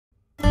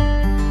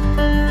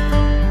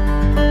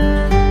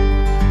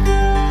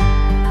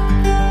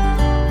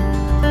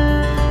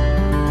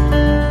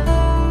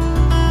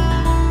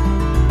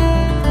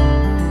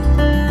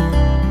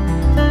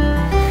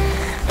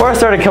I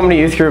started coming to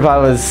youth group, I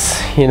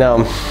was,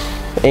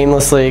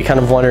 aimlessly kind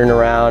of wandering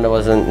around. I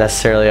wasn't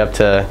necessarily up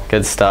to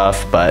good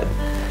stuff, but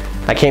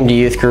I came to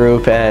youth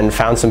group and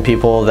found some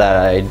people that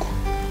I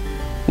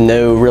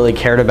knew really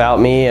cared about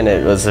me, and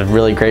it was a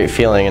really great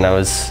feeling, and I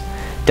was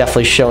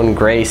definitely shown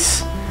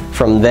grace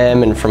from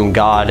them and from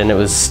God, and it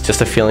was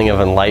just a feeling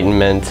of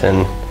enlightenment,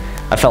 and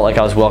I felt like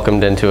I was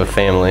welcomed into a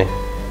family,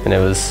 and it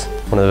was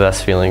one of the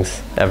best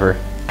feelings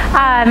ever.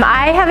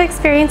 I have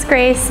experienced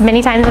grace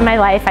many times in my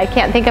life. I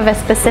can't think of a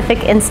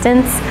specific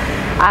instance,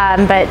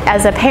 but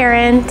as a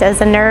parent,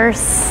 as a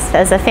nurse,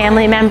 as a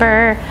family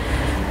member,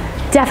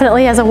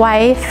 definitely as a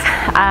wife,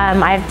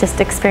 I've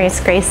just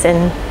experienced grace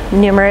in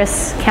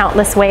numerous,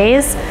 countless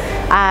ways.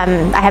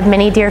 I have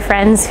many dear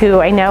friends who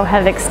I know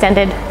have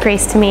extended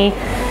grace to me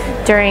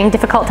during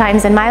difficult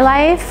times in my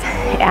life,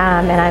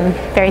 and I'm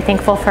very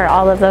thankful for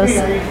all of those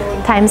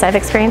times I've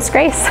experienced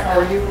grace.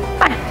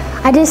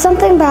 I did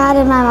something bad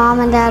and my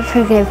mom and dad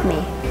forgave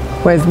me.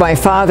 With my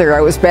father,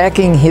 I was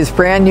backing his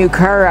brand new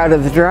car out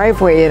of the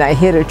driveway and I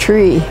hit a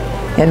tree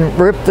and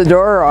ripped the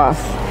door off.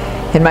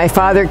 And my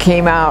father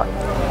came out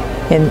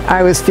and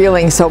I was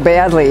feeling so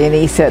badly, and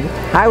he said,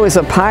 I was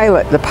a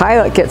pilot. The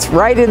pilot gets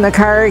right in the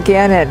car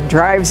again and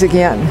drives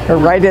again, or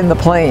right in the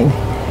plane.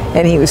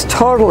 And he was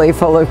totally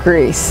full of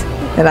grace,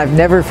 and I've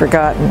never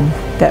forgotten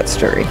that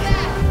story.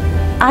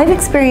 I've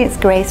experienced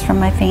grace from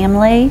my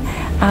family.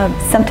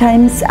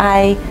 Sometimes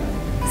I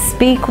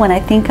speak when I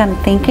think I'm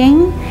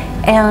thinking,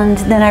 and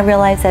then I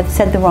realize I've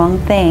said the wrong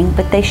thing,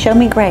 but they show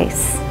me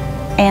grace,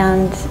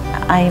 and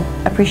I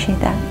appreciate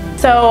that.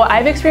 So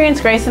I've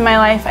experienced grace in my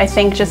life, I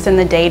think just in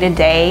the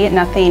day-to-day.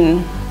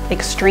 Nothing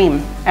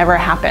extreme ever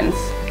happens.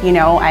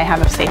 I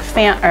have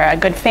a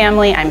good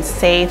family, I'm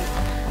safe,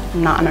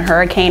 I'm not in a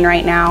hurricane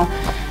right now.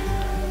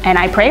 And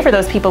I pray for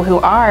those people who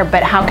are,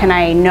 but how can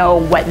I know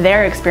what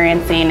they're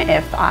experiencing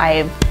if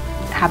I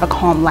have a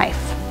calm life?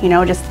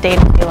 Just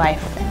day-to-day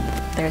life.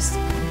 There's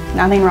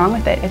nothing wrong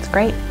with it, it's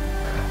great.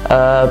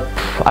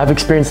 I've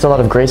experienced a lot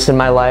of grace in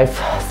my life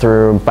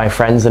through my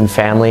friends and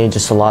family,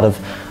 just a lot of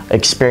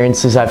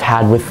experiences I've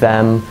had with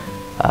them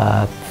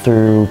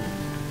through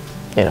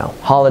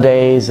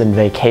holidays and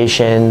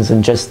vacations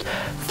and just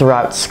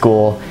throughout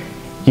school.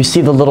 You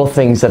see the little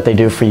things that they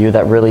do for you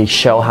that really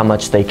show how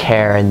much they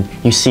care, and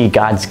you see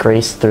God's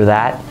grace through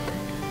that,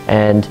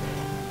 and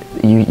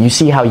you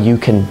see how you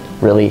can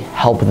really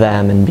help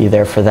them and be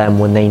there for them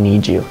when they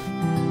need you.